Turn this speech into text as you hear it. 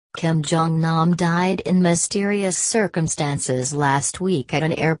Kim Jong-nam died in mysterious circumstances last week at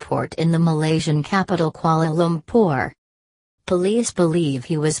an airport in the Malaysian capital Kuala Lumpur. Police believe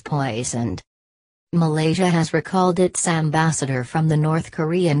he was poisoned. Malaysia has recalled its ambassador from the North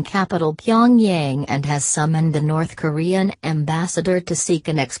Korean capital Pyongyang and has summoned the North Korean ambassador to seek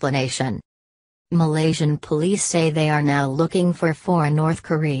an explanation. Malaysian police say they are now looking for 4 North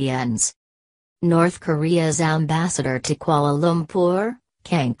Koreans. North Korea's ambassador to Kuala Lumpur,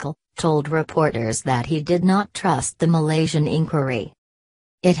 Kang Kil, told reporters that he did not trust the Malaysian inquiry.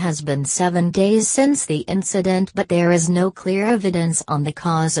 It has been 7 days since the incident, but there is no clear evidence on the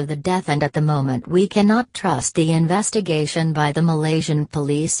cause of the death, and at the moment we cannot trust the investigation by the Malaysian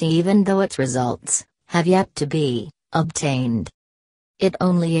police even though its results have yet to be obtained. It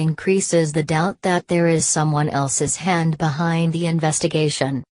only increases the doubt that there is someone else's hand behind the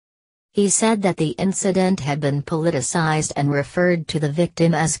investigation. He said that the incident had been politicized and referred to the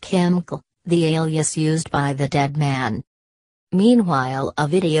victim as Kim Kil, the alias used by the dead man. Meanwhile, a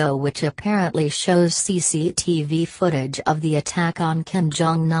video which apparently shows CCTV footage of the attack on Kim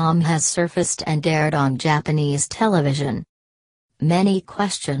Jong-nam has surfaced and aired on Japanese television. Many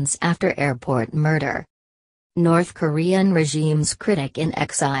questions after airport murder. North Korean regime's critic in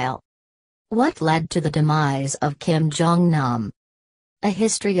exile. What led to the demise of Kim Jong-nam? A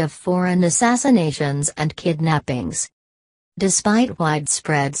history of foreign assassinations and kidnappings. Despite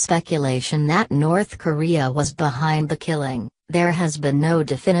widespread speculation that North Korea was behind the killing, there has been no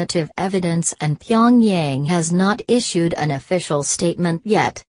definitive evidence and Pyongyang has not issued an official statement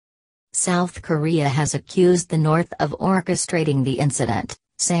yet. South Korea has accused the North of orchestrating the incident,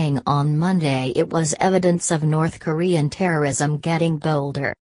 saying on Monday it was evidence of North Korean terrorism getting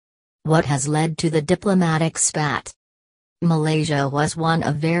bolder. What has led to the diplomatic spat? Malaysia was one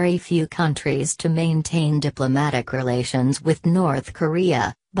of very few countries to maintain diplomatic relations with North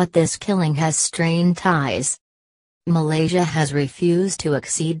Korea, but this killing has strained ties. Malaysia has refused to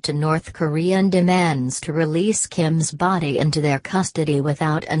accede to North Korean demands to release Kim's body into their custody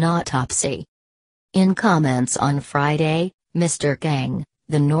without an autopsy. In comments on Friday, Mr. Kang,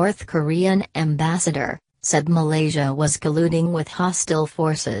 the North Korean ambassador, said Malaysia was colluding with hostile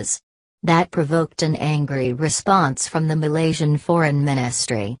forces. That provoked an angry response from the Malaysian Foreign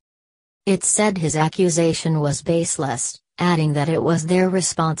Ministry. It said his accusation was baseless, adding that it was their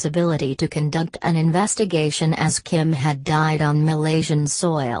responsibility to conduct an investigation as Kim had died on Malaysian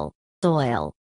soil.